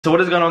So what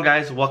is going on,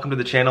 guys? Welcome to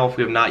the channel. If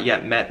we have not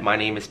yet met, my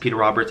name is Peter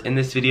Roberts. In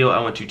this video, I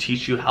want to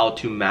teach you how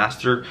to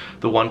master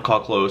the one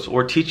call close,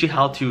 or teach you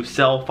how to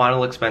sell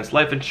final expense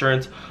life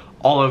insurance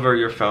all over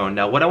your phone.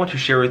 Now, what I want to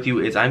share with you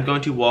is I'm going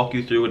to walk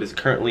you through. It is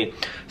currently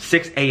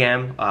 6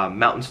 a.m.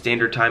 Mountain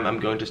Standard Time. I'm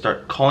going to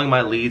start calling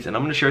my leads, and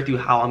I'm going to share with you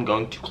how I'm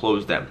going to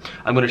close them.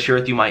 I'm going to share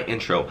with you my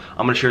intro.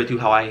 I'm going to share with you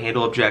how I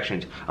handle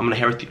objections. I'm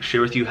going to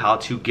share with you how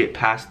to get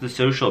past the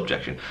social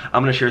objection.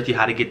 I'm going to share with you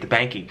how to get the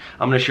banking.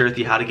 I'm going to share with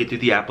you how to get through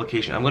the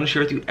application. I'm going to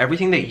share with you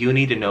everything that you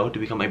need to know to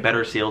become a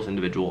better sales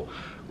individual.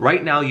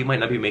 Right now, you might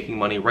not be making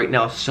money. Right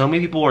now, so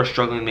many people are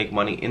struggling to make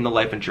money in the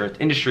life insurance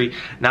industry,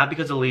 not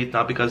because of leads,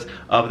 not because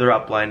of their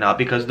upline, not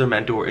because of their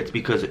mentor. It's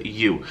because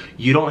you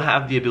don't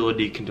have the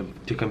ability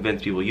to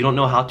convince people. You don't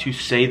know how to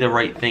say the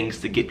right things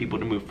to get people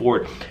to move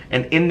forward.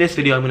 And in this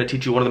video, I'm going to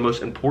teach you one of the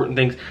most important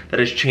things that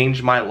has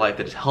changed my life,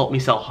 that has helped me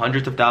sell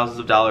hundreds of thousands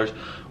of dollars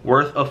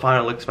worth of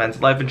final expense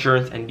life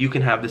insurance, and you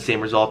can have the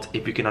same results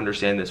if you can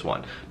understand this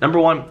one. Number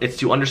one, it's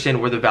to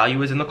understand where the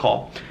value is in the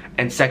call.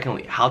 And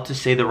secondly, how to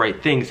say the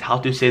right things, how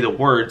to say the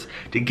words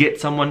to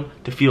get someone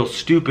to feel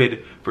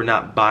stupid for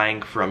not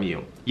buying from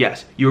you.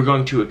 Yes, you are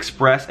going to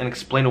express and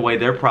explain away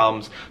their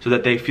problems so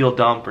that they feel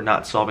dumb for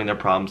not solving their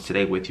problems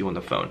today with you on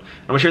the phone.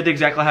 I'm going to share with you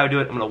exactly how to do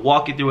it. I'm going to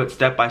walk you through it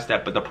step by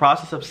step. But the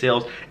process of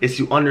sales is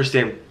to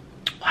understand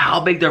how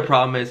big their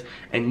problem is,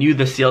 and you,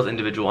 the sales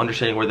individual,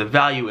 understanding where the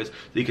value is so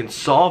you can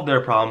solve their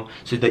problem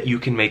so that you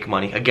can make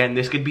money. Again,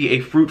 this could be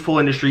a fruitful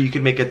industry. You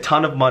can make a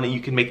ton of money.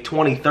 You can make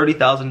 $20,000,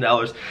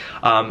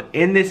 $30,000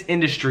 in this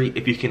industry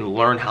if you can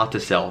learn how to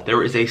sell.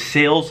 There is a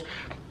sales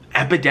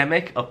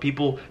epidemic of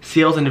people,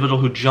 sales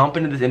individuals, who jump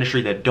into this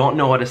industry that don't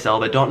know how to sell,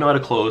 that don't know how to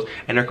close,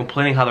 and they're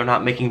complaining how they're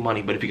not making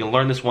money. But if you can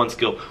learn this one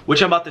skill,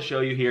 which I'm about to show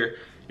you here,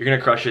 you're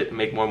gonna crush it and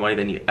make more money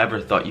than you ever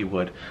thought you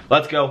would.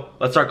 Let's go.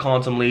 Let's start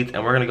calling some leads,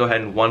 and we're gonna go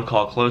ahead and one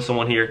call close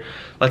someone here.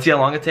 Let's see how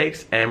long it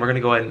takes, and we're gonna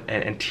go ahead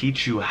and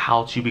teach you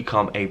how to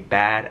become a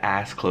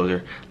badass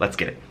closer. Let's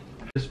get it.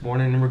 This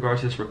morning, in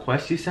regards to this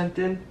request you sent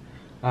in,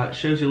 it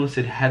shows you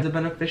listed as a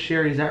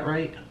beneficiary. Is that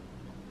right?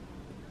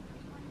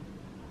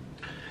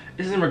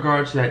 This is in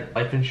regards to that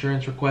life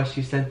insurance request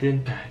you sent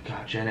in.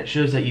 Gotcha. And it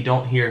shows that you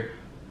don't hear.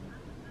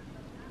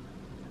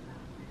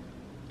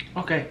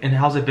 Okay, and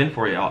how's it been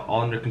for you?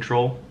 All under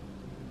control?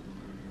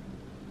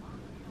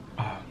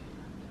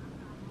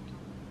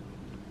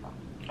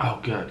 Oh,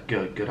 good.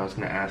 I was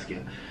gonna ask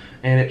you.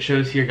 And it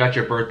shows here, got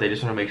your birthday.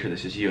 Just wanna make sure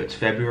this is you. It's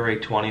February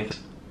 20th.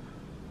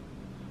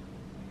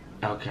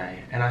 Okay,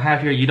 and I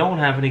have here, you don't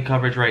have any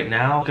coverage right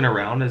now. Looking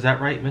around, is that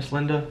right, Miss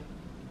Linda?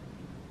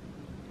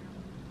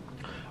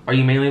 Are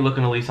you mainly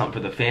looking to leave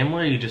something for the family,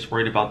 or are you just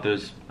worried about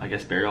those, I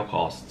guess, burial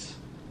costs?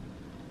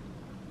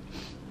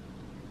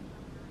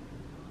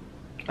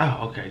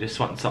 Oh, okay, just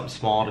wanting something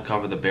small to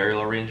cover the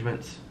burial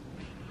arrangements.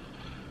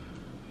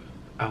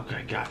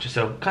 Okay, gotcha.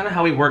 So kind of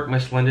how we work,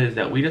 Miss Linda, is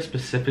that we just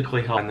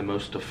specifically help find the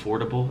most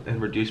affordable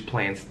and reduced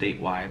plans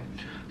statewide.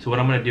 So what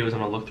I'm going to do is I'm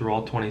going to look through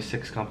all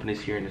 26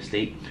 companies here in the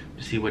state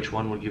to see which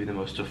one would give you the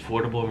most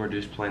affordable and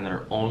reduced plan that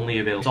are only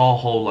available. It's all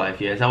whole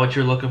life, yeah. Is that what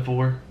you're looking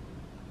for?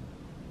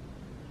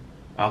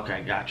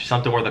 Okay, gotcha.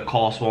 Something where the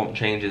cost won't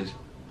change.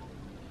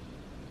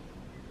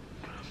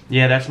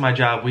 Yeah, that's my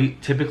job. We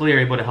typically are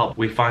able to help.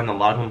 We find a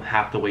lot of them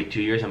have to wait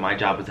 2 years, and my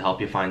job is to help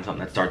you find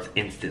something that starts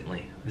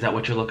instantly. Is that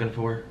what you're looking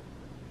for?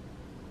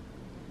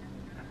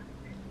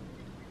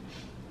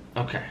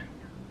 Okay.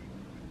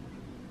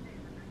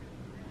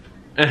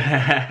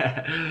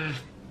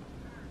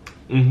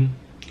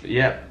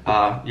 Yep.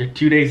 You're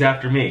 2 days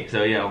after me,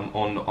 so yeah, I'm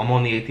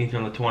on the 18th,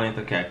 you're on the 20th.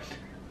 Okay.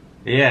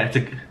 Yeah,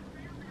 take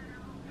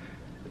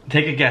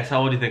a guess.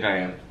 How old do you think I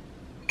am?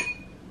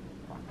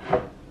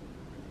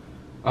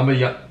 I'm a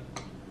young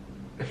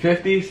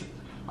 50s.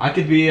 I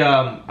could be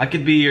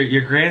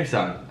your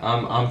grandson.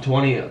 I'm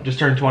 20, just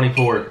turned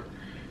 24.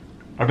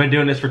 I've been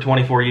doing this for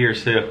 24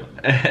 years too.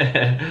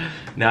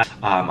 Now,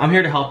 I'm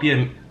here to help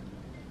you.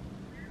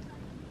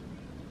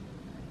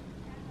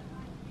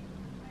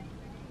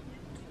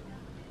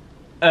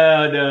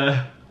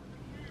 No.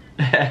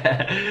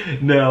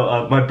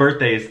 No, my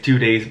birthday is 2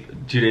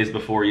 days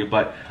before you,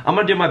 but I'm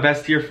gonna do my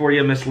best here for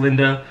you, Miss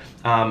Linda,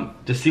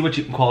 to see what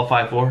you can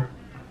qualify for.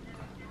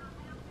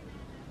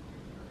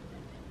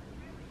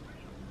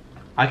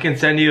 I can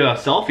send you a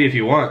selfie if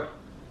you want.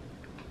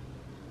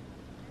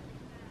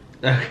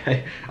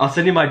 Okay, I'll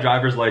send you my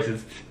driver's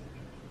license.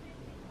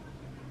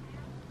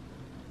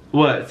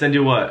 What? Send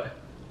you what?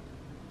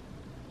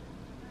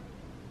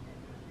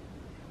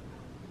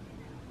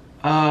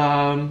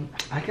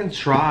 I can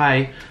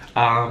try.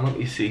 Let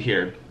me see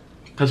here,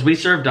 because we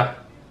served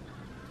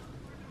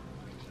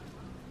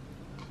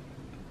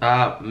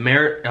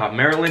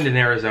Maryland and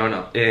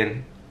Arizona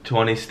in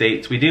 20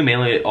 states. We do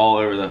mainly all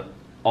over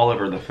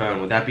the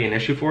phone. Would that be an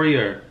issue for you,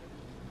 or?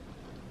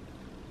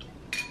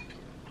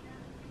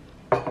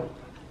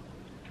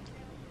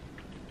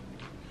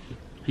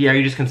 Yeah, are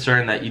you just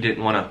concerned that you don't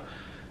want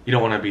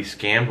to be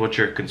scammed? What's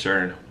your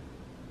concern?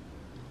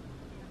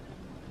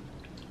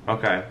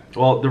 Okay.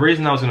 Well, the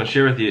reason I was going to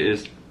share with you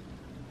is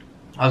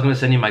I was going to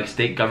send you my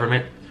state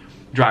government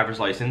driver's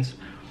license.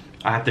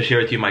 I have to share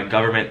with you my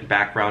government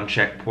background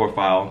check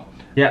profile.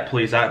 Yeah,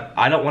 please.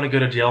 I don't want to go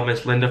to jail,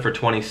 Miss Linda, for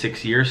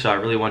 26 years, so I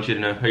really want you to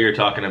know who you're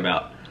talking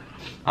about.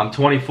 I'm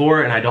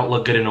 24 and I don't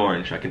look good in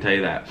orange, I can tell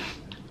you that.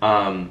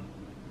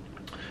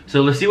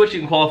 So let's see what you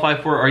can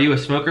qualify for. Are you a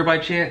smoker by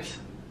chance?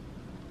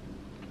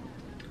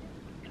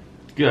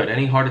 Good.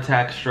 Any heart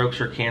attacks, strokes,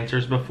 or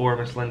cancers before,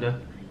 Miss Linda?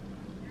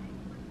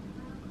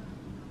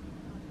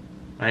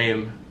 I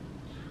am.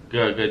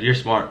 Good, good. You're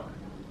smart.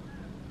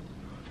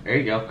 There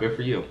you go. Good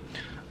for you.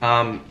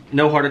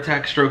 No heart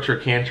attacks, strokes, or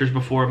cancers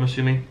before, I'm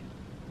assuming?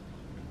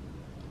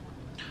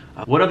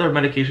 What other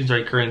medications are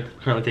you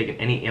currently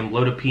taking? Any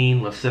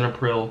amlodipine,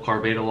 lisinopril,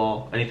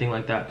 carvedilol, anything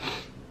like that?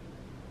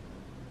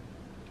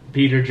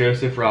 Peter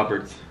Joseph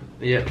Roberts.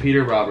 Yeah,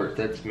 Peter Roberts,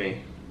 that's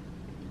me.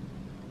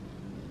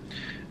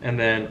 And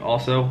then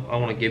also, I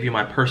want to give you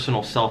my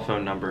personal cell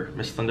phone number.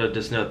 Miss Linda,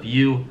 just know if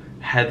you,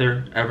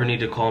 Heather, ever need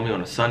to call me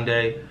on a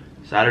Sunday,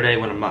 Saturday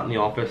when I'm not in the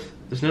office,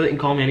 just know that you can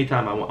call me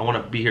anytime. I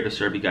want to be here to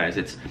serve you guys.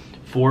 It's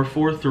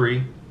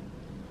 443.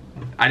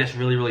 I just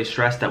really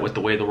stress that with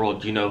the way of the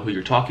world, you know who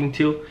you're talking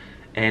to.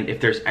 And if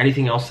there's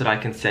anything else that I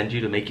can send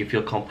you to make you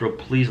feel comfortable,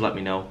 please let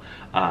me know.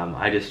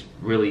 I just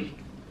really,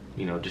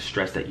 just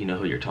stress that you know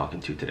who you're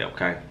talking to today,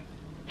 okay?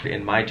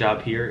 And my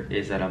job here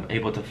is that I'm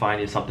able to find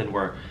you something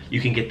where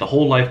you can get the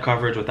whole life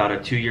coverage without a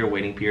 2-year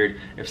waiting period.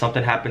 If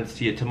something happens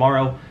to you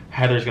tomorrow,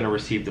 Heather's gonna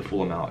receive the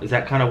full amount. Is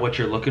that kind of what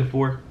you're looking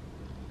for?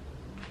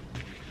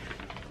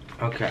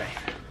 Okay.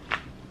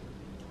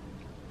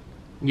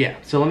 Yeah,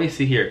 so let me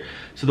see here.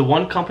 So the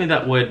one company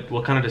that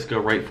we'll kind of just go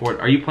right for it.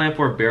 Are you planning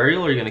for a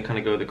burial or are you gonna kind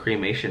of go the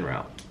cremation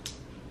route?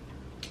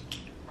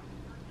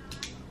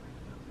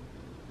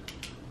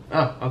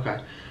 Oh,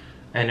 okay.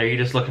 And are you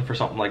just looking for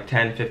something like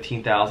 10,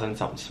 15,000,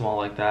 something small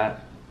like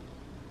that?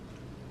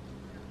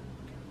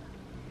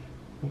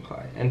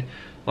 Okay, and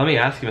let me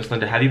ask you, Miss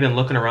Linda, have you been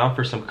looking around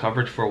for some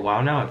coverage for a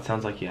while now? It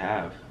sounds like you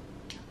have.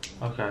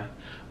 Okay.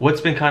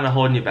 What's been kind of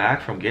holding you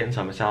back from getting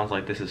some? It sounds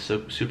like this is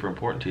super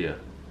important to you.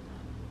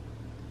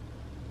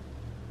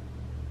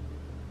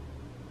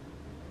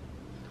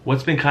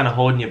 What's been kind of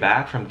holding you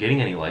back from getting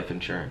any life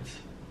insurance?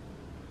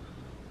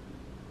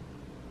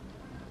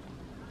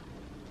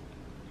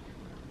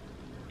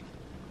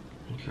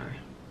 Okay.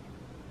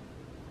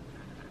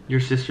 Your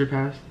sister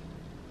passed?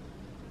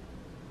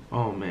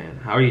 Oh man,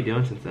 how are you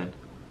doing since then?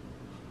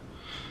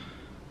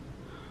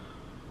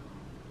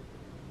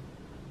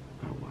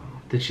 Oh wow.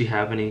 Did she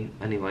have any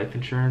life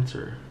insurance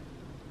or?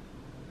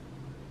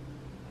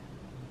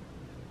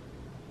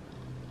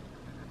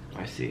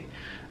 I see.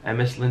 And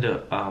Miss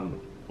Linda,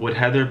 would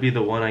Heather be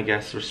the one, I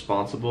guess,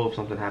 responsible if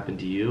something happened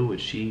to you?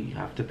 Would she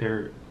have to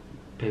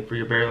pay for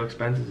your burial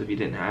expenses if you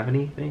didn't have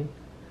anything?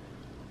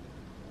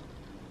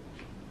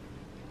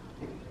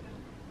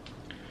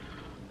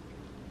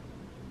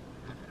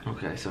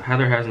 Okay, so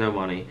Heather has no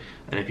money,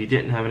 and if you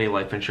didn't have any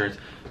life insurance,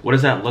 what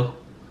does that look?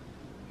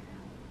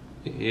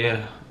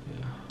 Yeah.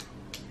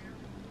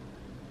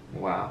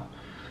 Wow.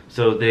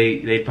 So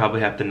they'd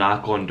probably have to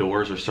knock on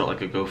doors or start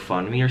like a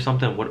GoFundMe or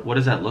something. What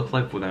does that look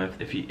like for them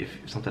if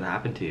something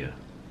happened to you?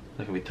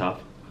 That can be tough.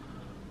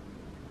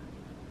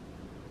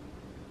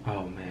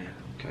 Oh man.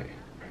 Okay.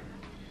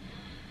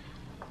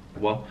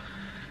 Well,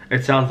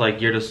 it sounds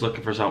like you're just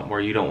looking for something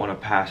where you don't want to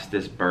pass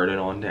this burden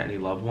on to any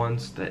loved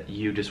ones, that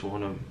you just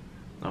want to.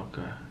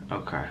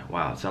 Okay.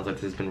 Wow, it sounds like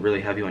this has been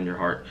really heavy on your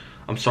heart.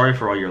 I'm sorry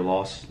for all your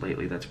loss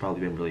lately. That's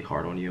probably been really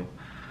hard on you.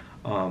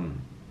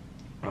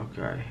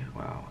 Okay,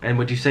 wow. And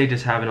would you say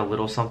just having a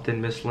little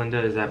something, Miss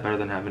Linda, is that better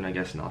than having, I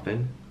guess,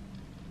 nothing?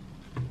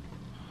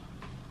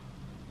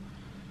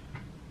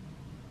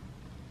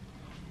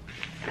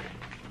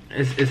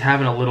 Is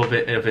having a little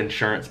bit of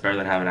insurance better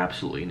than having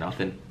absolutely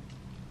nothing?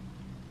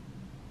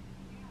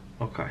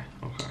 Okay.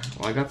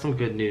 Well, I got some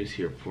good news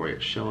here for you.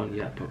 It's showing,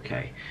 yep,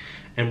 okay.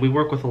 And we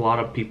work with a lot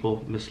of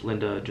people, Miss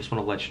Linda, just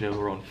want to let you know,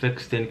 who are on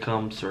fixed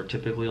incomes or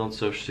typically on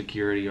Social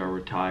Security or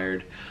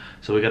retired.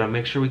 So we got to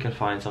make sure we can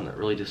find something that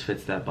really just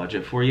fits that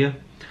budget for you.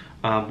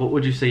 What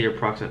would you say your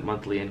approximate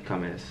monthly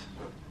income is?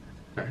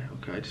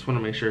 Okay, I just want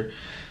to make sure,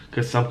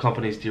 because some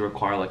companies do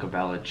require like a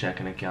valid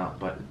checking account,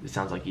 but it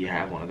sounds like you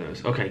have one of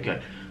those. Okay,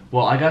 good.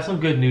 Well, I got some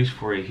good news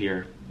for you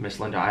here, Miss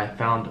Linda. I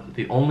found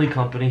the only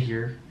company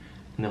here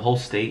in the whole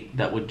state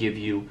that would give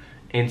you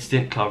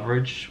instant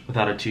coverage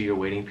without a 2-year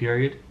waiting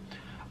period.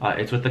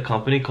 It's with a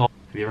company called,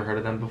 have you ever heard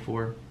of them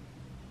before?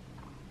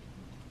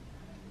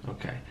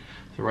 Okay,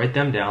 so write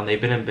them down. They've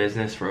been in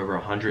business for over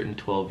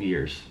 112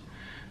 years.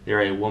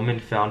 They're a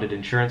woman-founded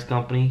insurance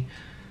company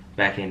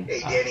back in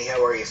Hey Danny,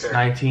 how are you, sir?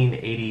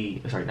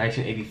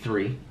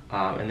 1983,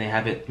 and they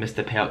haven't missed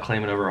a payout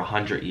claim in over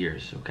 100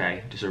 years,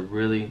 okay? Just a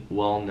really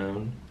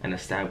well-known and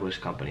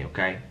established company,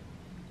 okay?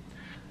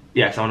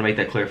 Yes, I want to make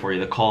that clear for you.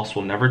 The cost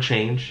will never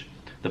change.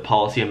 The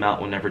policy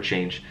amount will never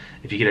change.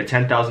 If you get a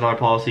 $10,000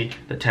 policy,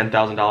 the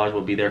 $10,000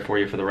 will be there for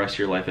you for the rest of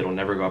your life. It'll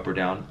never go up or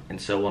down,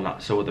 and so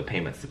will the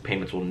payments. The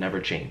payments will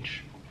never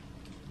change.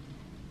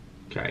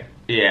 Okay.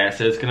 Yeah,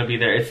 so it's gonna be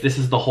there. This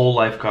is the whole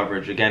life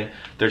coverage. Again,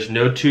 there's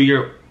no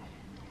 2-year.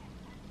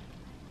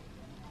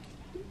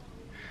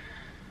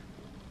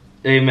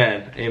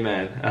 Amen.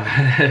 Amen.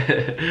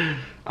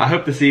 I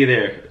hope to see you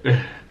there.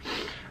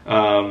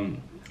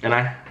 Amen.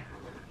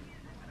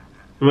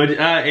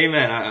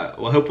 I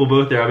hope we'll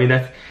both there. I mean,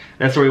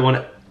 that's where we want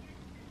it.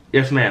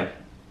 Yes, ma'am.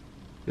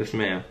 Yes,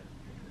 ma'am.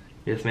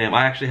 Yes, ma'am.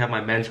 I actually have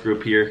my men's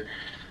group here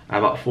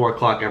about 4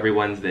 o'clock every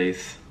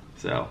Wednesdays.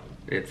 So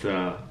it's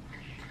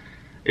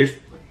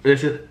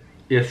this is,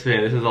 yes,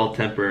 ma'am. This is all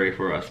temporary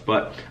for us.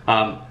 But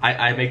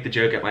I make the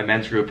joke at my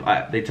men's group.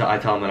 I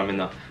tell them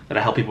that that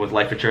I help people with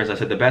life insurance. I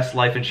said the best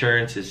life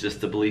insurance is just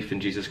the belief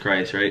in Jesus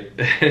Christ, right?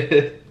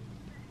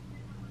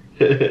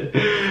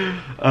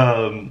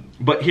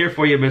 But here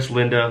for you, Miss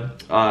Linda,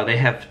 they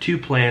have three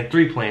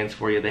plans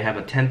for you. They have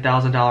a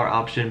 $10,000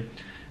 option,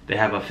 they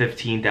have a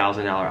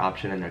 $15,000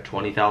 option, and a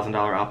 $20,000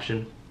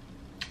 option.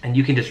 And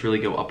you can just really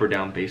go up or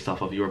down based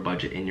off of your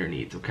budget and your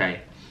needs,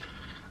 okay?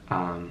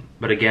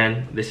 But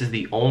again, this is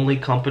the only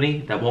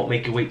company that won't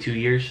make you wait 2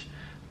 years.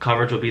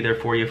 Coverage will be there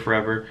for you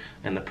forever,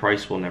 and the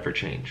price will never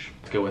change.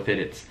 Let's go with it.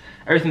 It's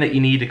everything that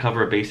you need to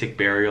cover a basic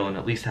burial and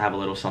at least have a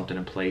little something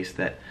in place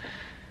that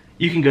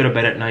you can go to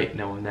bed at night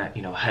knowing that,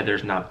 you know,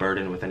 Heather's not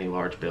burdened with any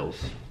large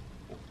bills.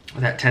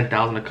 That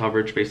 $10,000 of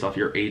coverage based off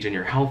your age and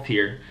your health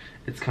here,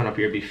 it's coming up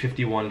here to be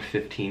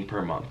 $51.15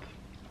 per month.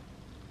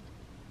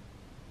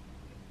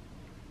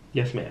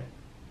 Yes, ma'am.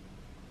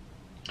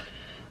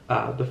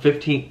 The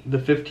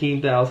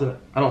 15,000.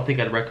 I don't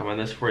think I'd recommend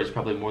this for you. It's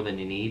probably more than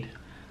you need.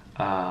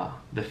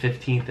 The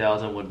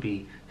 15,000 would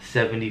be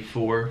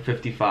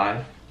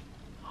 $74.55,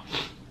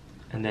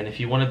 and then if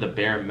you wanted the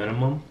bare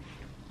minimum,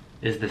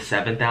 is the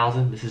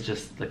 7,000. This is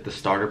just like the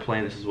starter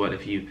plan. This is what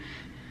if you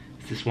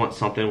just want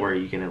something where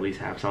you can at least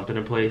have something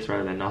in place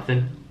rather than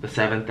nothing. The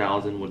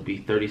 7,000 would be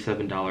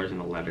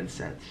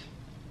 $37.11.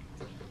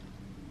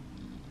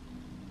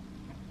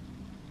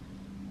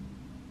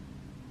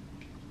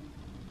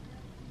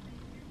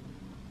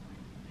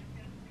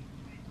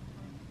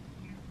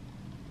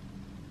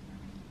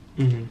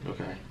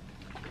 Okay.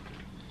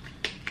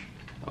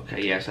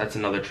 Okay, yes, that's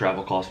another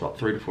travel cost, about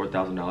 $3,000 to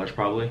 $4,000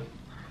 probably.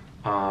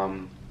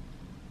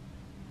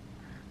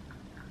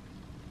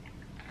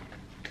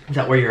 Is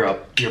that where your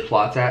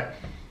plot's at?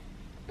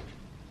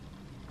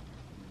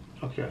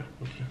 Okay,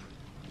 okay.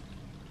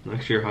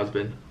 Next to your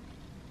husband.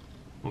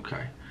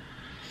 Okay.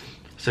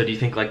 So do you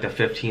think like the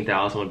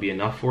 15,000 would be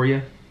enough for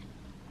you,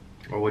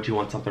 or would you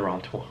want something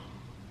around 20?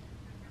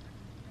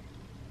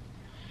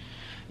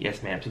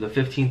 Yes, ma'am. So the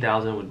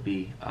 15,000 would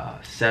be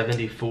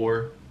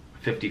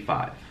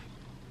 $74.55.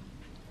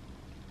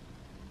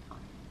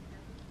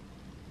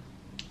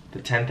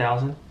 The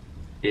 10,000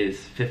 is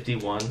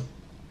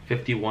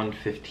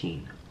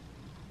 $51.15.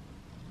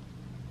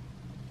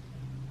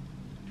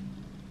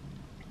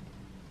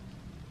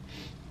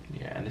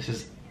 Yeah, and this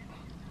is,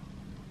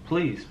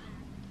 please.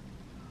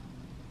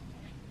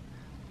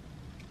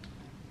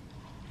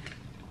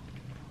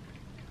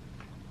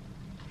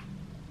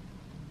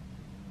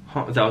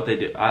 Huh, is that what they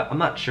do? I'm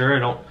not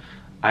sure.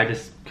 I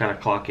just kind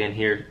of clock in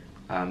here.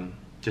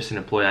 Just an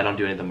employee. I don't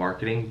do any of the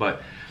marketing.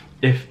 But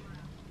if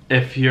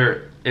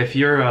you're 50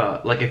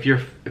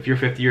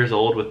 years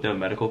old with no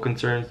medical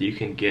concerns, you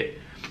can get.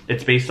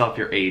 It's based off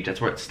your age. That's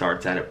where it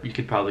starts at. You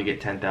could probably get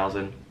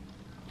 10,000.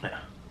 Yeah.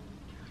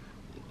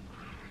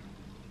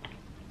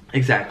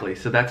 Exactly.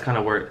 So that's kind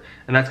of where,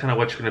 and that's kind of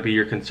what's going to be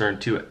your concern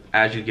too.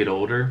 As you get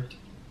older,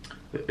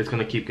 it's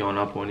going to keep going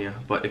up on you.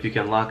 But if you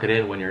can lock it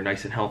in when you're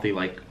nice and healthy,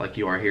 like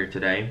you are here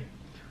today,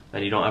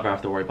 then you don't ever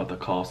have to worry about the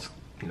costs,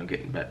 you know,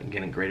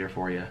 getting greater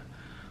for you.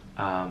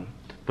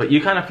 But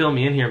you kind of fill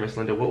me in here, Miss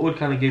Linda. What would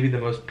kind of give you the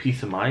most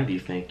peace of mind? Do you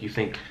think? You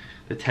think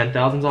the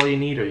 10,000 is all you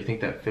need, or you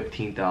think that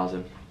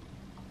 15,000?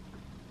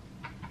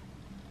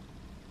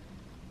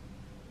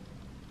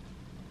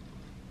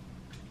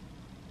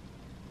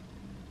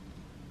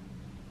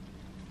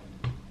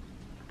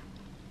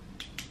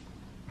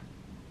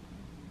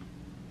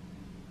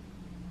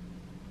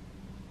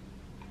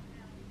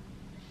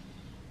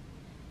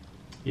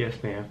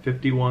 Yes, ma'am.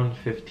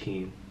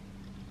 51.15.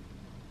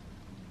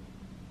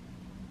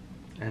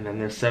 And then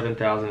there's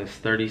 7,000 is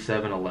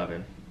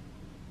 37.11.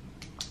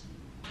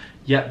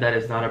 Yep, that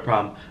is not a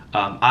problem.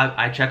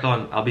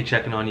 I'll be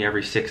checking on you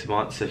every 6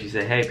 months. So if you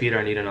say, hey Peter,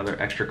 I need another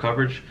extra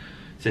coverage,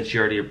 since you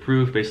already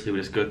approved, basically we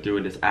just go through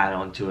and just add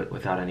on to it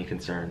without any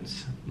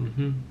concerns.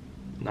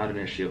 Not an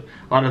issue.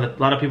 A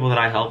lot of people that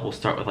I help will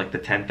start with like the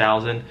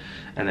 10,000,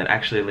 and then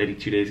actually a lady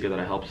 2 days ago that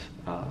I helped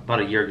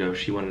about a year ago,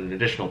 she wanted an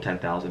additional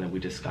 10,000, and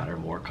we just got her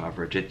more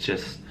coverage. It's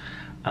just,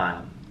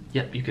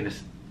 yep, you can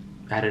just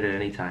add it at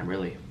any time,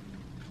 really.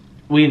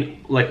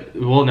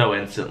 We'll know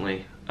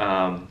instantly.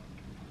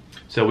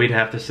 So we'd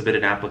have to submit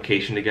an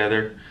application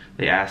together.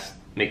 They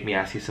make me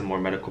ask you some more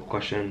medical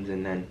questions,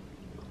 and then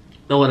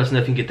they'll let us know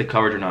if you can get the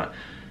coverage or not.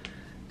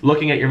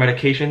 Looking at your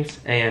medications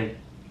and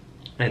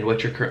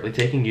what you're currently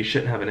taking, you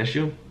shouldn't have an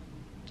issue.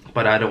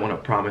 But I don't want to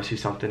promise you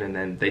something and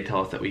then they tell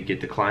us that we get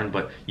declined.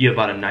 But you have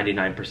about a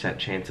 99%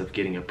 chance of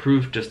getting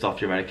approved just off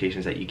your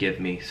medications that you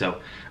give me.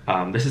 So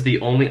this is the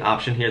only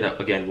option here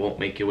that, again, won't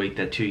make you wait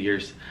that 2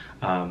 years.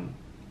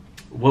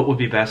 What would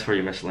be best for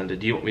you, Miss Linda?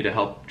 Do you want me to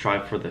help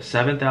try for the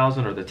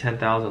 7,000 or the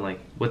 10,000? Like,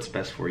 what's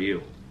best for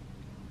you?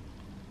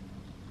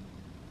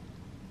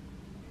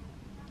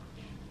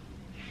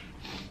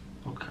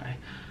 Okay.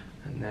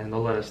 And then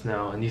they'll let us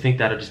know. And you think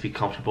that'll just be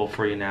comfortable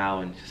for you now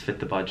and just fit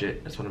the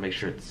budget? I just want to make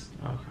sure it's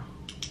okay.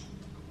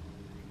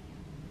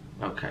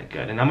 Okay,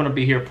 good. And I'm gonna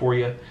be here for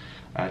you,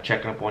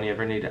 checking up on you. If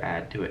you ever need to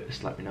add to it,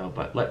 just let me know.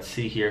 But let's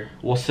see here.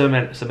 We'll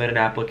submit an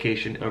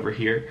application over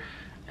here,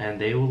 and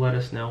they will let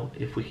us know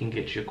if we can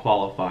get you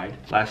qualified.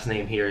 Last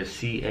name here is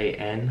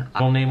C-A-N.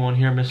 Middle name on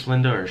here, Miss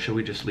Linda, or should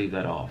we just leave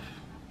that off?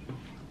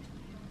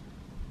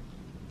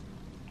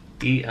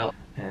 E-L.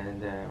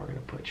 And then we're gonna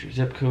put your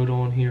zip code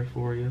on here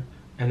for you.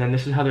 And then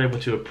this is how they're able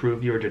to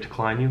approve you or to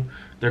decline you.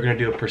 They're gonna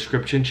do a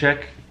prescription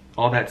check.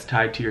 All that's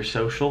tied to your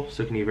social.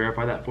 So can you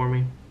verify that for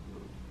me?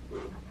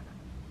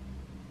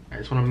 I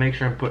just want to make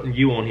sure I'm putting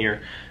you on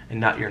here and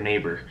not your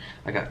neighbor.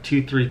 I got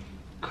 2, 3.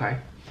 Okay.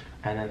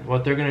 And then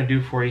what they're going to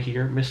do for you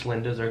here, Miss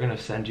Linda, is they're going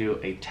to send you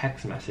a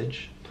text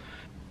message.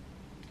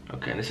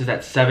 Okay, and this is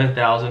at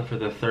 $7,000 for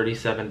the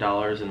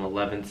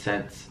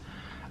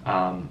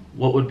 $37.11.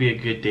 What would be a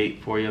good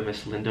date for you,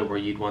 Miss Linda, where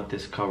you'd want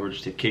this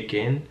coverage to kick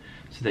in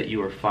so that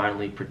you are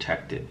finally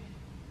protected?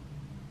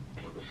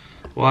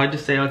 Well, I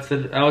just say I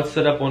would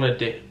set it up on a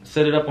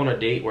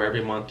date where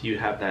every month you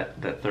have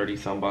that 30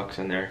 some bucks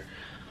in there.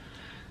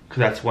 Because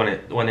that's when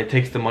it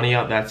takes the money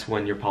out, that's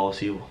when your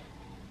policy will.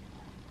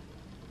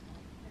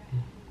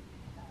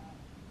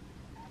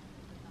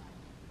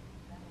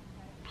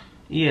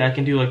 Yeah, I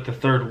can do like the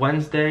third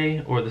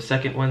Wednesday or the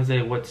second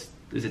Wednesday.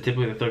 Is it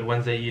typically the third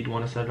Wednesday you'd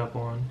want to set it up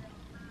on?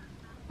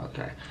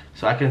 Okay,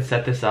 so I can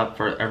set this up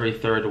for every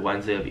third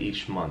Wednesday of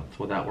each month.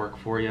 Will that work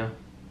for you?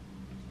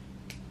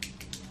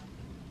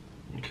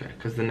 Okay,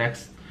 because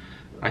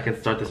I can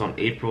start this on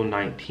April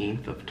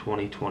 19th of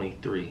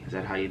 2023. Is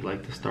that how you'd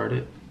like to start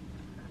it?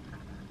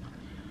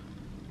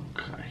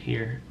 Okay,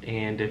 here,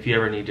 and if you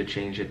ever need to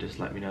change it, just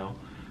let me know.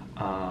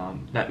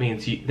 That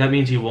means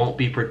you won't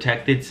be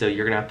protected, so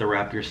you're gonna have to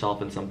wrap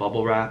yourself in some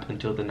bubble wrap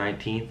until the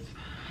 19th.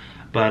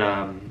 But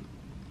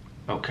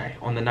okay,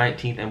 on the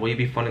 19th, and will you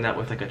be funding that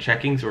with like a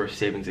checkings or a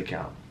savings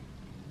account?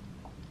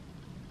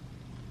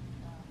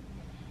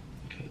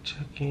 Okay,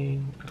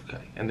 checking.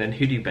 Okay, and then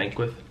who do you bank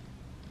with?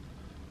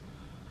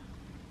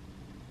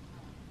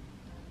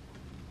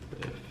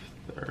 Fifth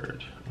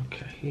Third.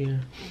 Okay, here.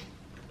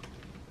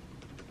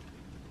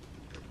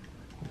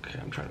 Okay,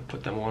 I'm trying to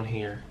put them on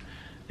here.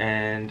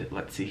 And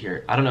let's see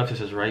here. I don't know if this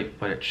is right,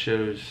 but it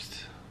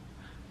shows,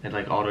 it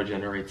like auto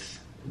generates.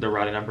 The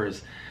routing number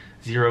is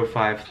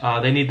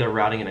 05. They need the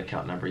routing and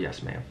account number.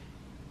 Yes, ma'am.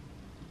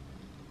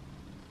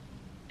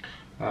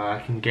 I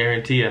can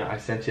guarantee you I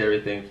sent you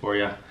everything for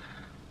you.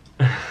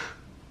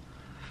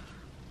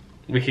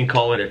 We can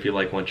call it if you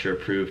like once you're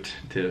approved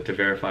to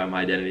verify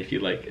my identity if you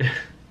like.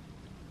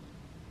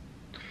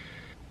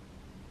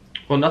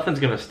 Well, nothing's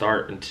gonna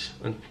start until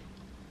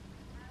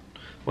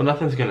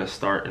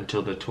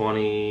the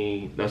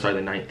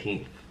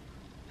 19th. Is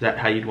that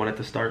how you'd want it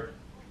to start?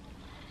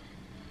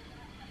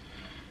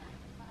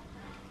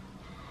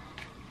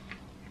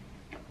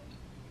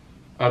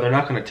 Oh, they're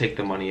not gonna take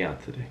the money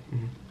out today.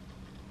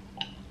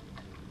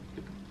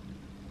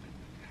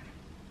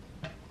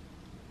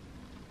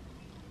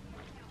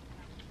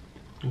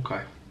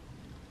 Okay.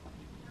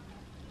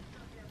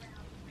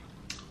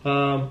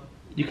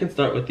 You can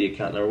start with the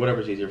account number,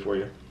 whatever's easier for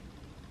you.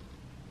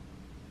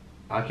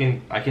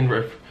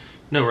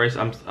 No worries.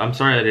 I'm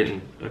sorry I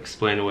didn't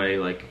explain away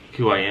like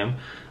who I am.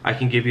 I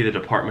can give you the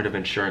Department of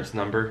Insurance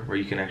number where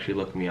you can actually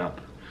look me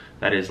up.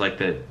 That is like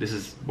this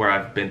is where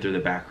I've been through the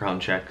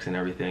background checks and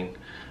everything.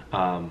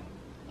 You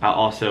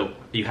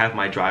have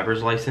my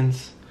driver's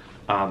license.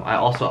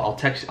 I'll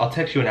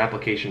text you an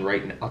application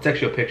right now. I'll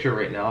text you a picture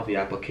right now of the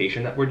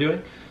application that we're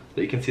doing so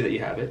that you can see that you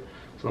have it.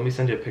 So let me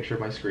send you a picture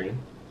of my screen.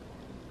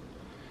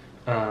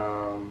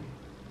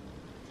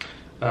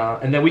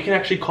 And then we can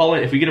actually call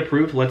it, if we get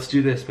approved, let's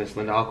do this, Miss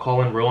Linda. I'll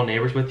call in Rural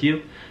Neighbors with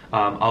you.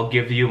 I'll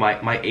give you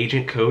my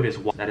agent code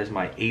that is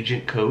my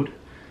agent code.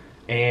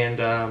 And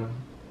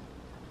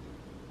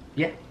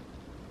yeah,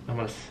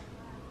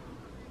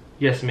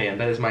 yes ma'am,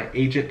 that is my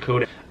agent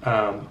code.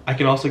 I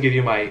can also give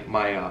you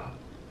my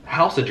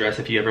house address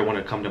if you ever want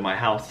to come to my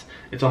house.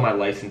 It's on my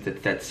license.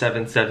 It's at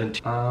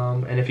 772.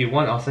 And if you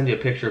want, I'll send you a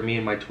picture of me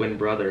and my twin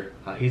brother.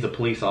 He's a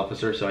police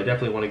officer, so I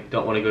definitely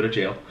don't want to go to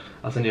jail.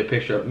 I'll send you a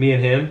picture of me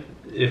and him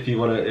if you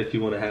want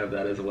to have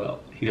that as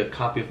well. He's a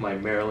copy of my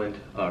Maryland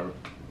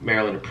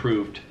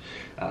approved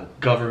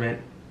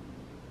government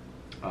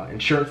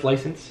insurance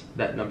license.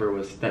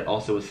 That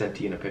also was sent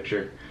to you in a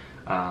picture.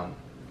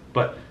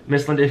 But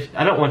Miss Linda,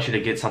 I don't want you to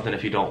get something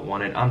if you don't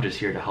want it. I'm just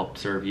here to help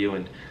serve you,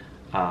 and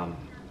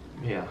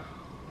yeah,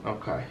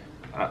 okay.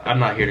 I'm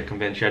not here to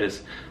convince you.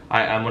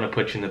 I'm gonna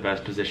put you in the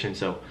best position.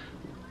 So,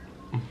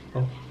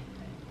 oh.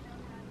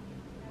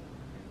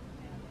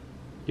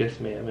 Yes,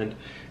 ma'am. And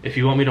if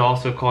you want me to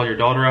also call your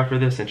daughter after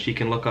this, and she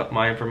can look up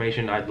my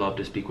information, I'd love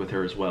to speak with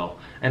her as well.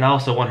 And I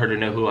also want her to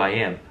know who I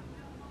am.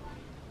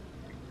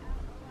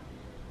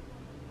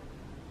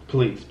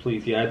 Please,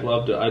 please, yeah, I'd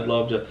love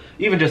to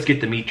even just get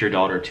to meet your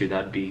daughter too.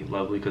 That'd be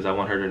lovely because I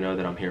want her to know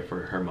that I'm here for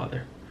her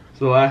mother.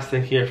 So the last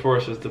thing here for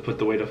us is to put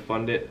the way to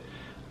fund it,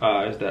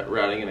 is that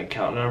routing and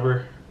account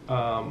number.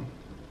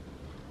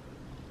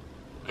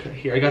 Okay,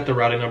 here I got the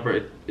routing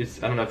number.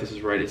 It's, I don't know if this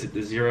is right. It's at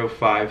the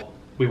 05.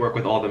 We work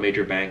with all the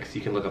major banks.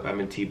 You can look up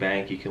M&T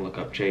Bank, you can look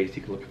up Chase,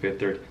 you can look at Fifth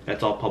Third.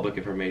 That's all public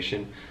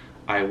information.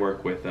 I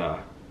work with,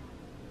 I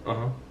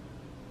don't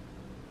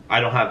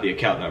have the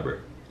account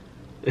number.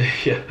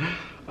 Yeah.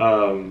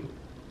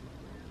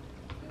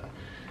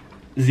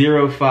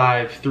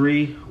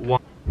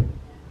 0531.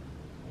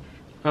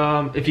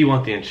 If you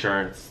want the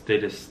insurance,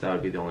 that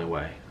would be the only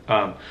way.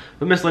 But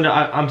Miss Linda,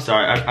 I'm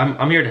sorry.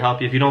 I'm here to help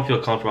you. If you don't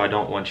feel comfortable, I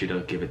don't want you to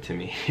give it to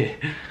me.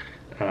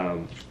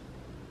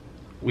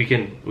 We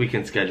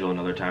can schedule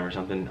another time or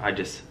something.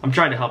 I'm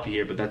trying to help you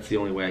here, but that's the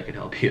only way I can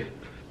help you.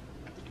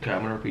 Okay,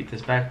 I'm gonna repeat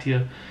this back to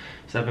you.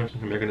 7,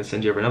 and they're gonna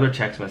send you over another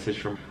text message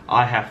from,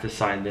 I have to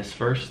sign this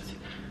first.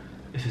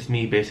 This is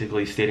me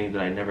basically stating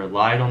that I never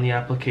lied on the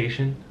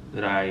application,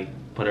 that I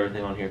put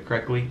everything on here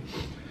correctly,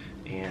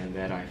 and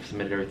that I've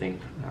submitted everything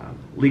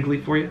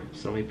legally for you.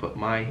 So let me put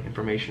my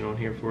information on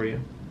here for you.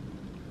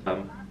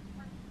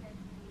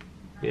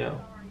 Yeah.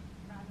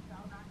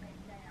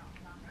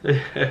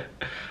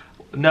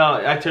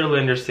 No, I totally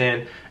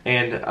understand,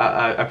 and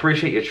I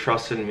appreciate you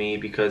trusting me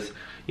because,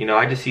 you know,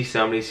 I just see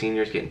so many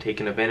seniors getting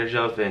taken advantage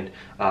of, and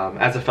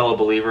as a fellow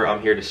believer,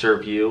 I'm here to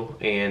serve you,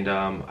 and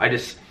I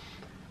just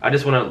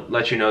want to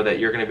let you know that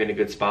you're going to be in a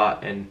good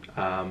spot, and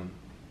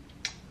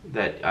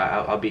that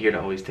I'll be here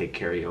to always take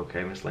care of you,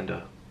 okay, Miss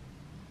Linda?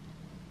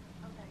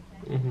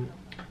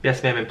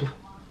 Yes, ma'am.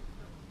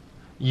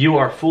 You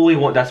are fully,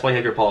 that's why you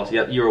have your policy.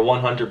 Yep, you are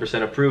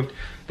 100% approved.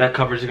 That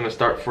coverage is going to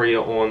start for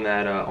you on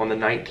that on the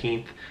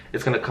 19th.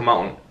 It's going to come out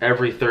on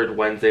every 3rd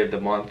Wednesday of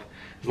the month.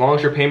 As long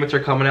as your payments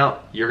are coming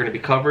out, you're going to be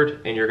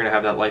covered, and you're going to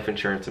have that life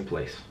insurance in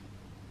place.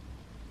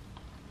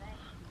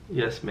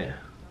 Yes, ma'am.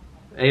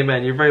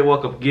 Amen. You're very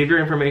welcome. Give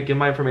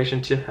my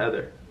information to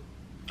Heather.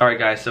 All right,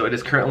 guys. So it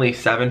is currently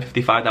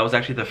 7:55. That was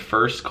actually the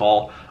first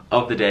call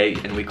of the day,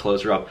 and we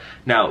close her up.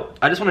 Now,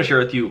 I just want to share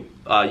with you,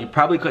 you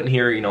probably couldn't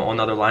hear, you know, on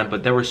the other line,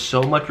 but there was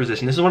so much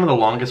resistance. This is one of the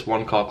longest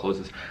one call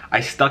closes. I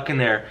stuck in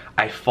there,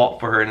 I fought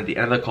for her, and at the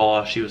end of the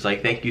call, she was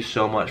like, thank you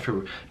so much for,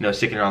 you know,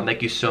 sticking around.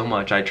 Thank you so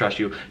much, I trust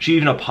you. She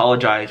even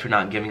apologized for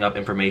not giving up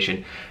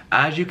information.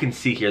 As you can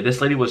see here,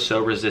 this lady was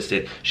so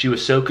resistant. She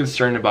was so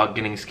concerned about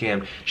getting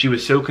scammed. She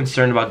was so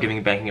concerned about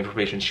giving banking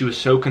information. She was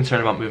so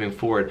concerned about moving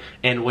forward.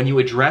 And when you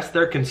address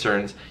their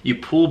concerns, you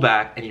pull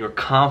back and you're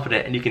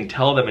confident and you can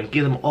tell them and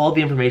give them all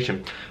the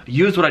information.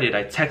 Use what I did.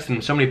 I texted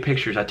them so many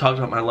pictures. I talked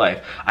about my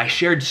life. I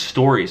shared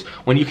stories.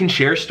 When you can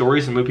share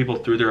stories and move people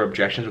through their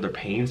objections or their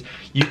pains,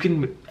 you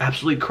can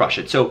absolutely crush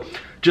it. So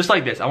just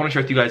like this, I want to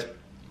share with you guys,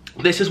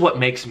 this is what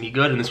makes me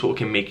good, and this is what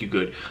can make you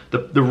good.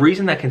 The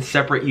reason that can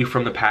separate you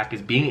from the pack is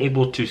being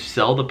able to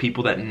sell the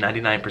people that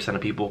 99%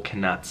 of people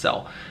cannot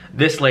sell.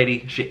 This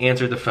lady, she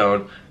answered the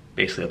phone,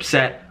 basically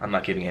upset. I'm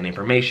not giving any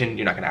information.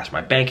 You're not gonna ask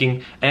my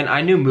banking. And I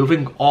knew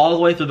moving all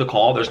the way through the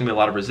call, there's gonna be a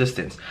lot of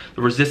resistance.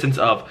 The resistance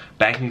of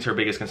banking is her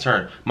biggest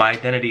concern. My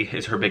identity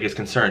is her biggest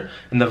concern.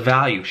 And the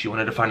value, she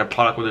wanted to find a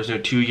product where there's no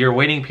 2-year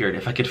waiting period.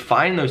 If I could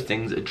find those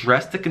things,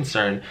 address the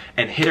concern,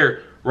 and hit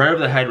her right over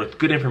the head with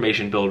good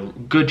information,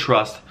 build good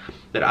trust,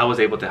 that I was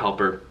able to help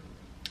her.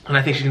 And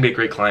I think she's gonna be a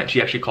great client. She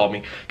actually called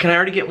me. Can I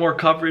already get more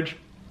coverage?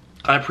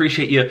 I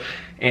appreciate you.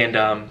 And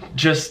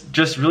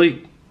just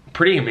really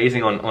pretty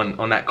amazing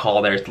on that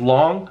call there. It's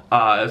long. It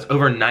was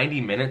over 90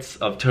 minutes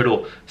of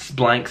total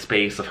blank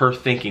space of her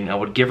thinking. I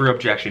would give her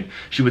objection.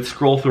 She would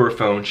scroll through her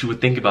phone. She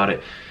would think about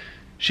it.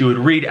 She would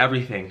read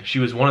everything. She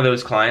was one of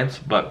those clients,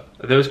 but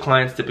those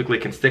clients typically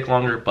can stick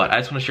longer. But I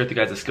just want to share with you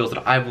guys the skills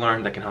that I've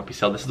learned that can help you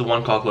sell. This is the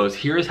one call close.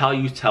 Here's how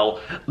you tell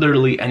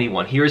literally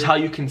anyone. Here's how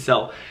you can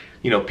sell,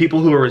 you know,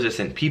 people who are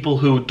resistant, people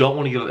who don't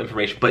want to give up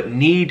information, but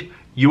need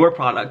your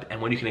product.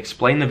 And when you can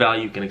explain the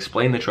value, you can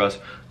explain the trust,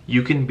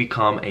 you can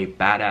become a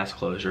badass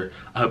closer.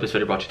 I hope this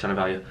video brought you a ton of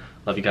value.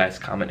 Love you guys.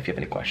 Comment if you have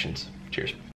any questions. Cheers.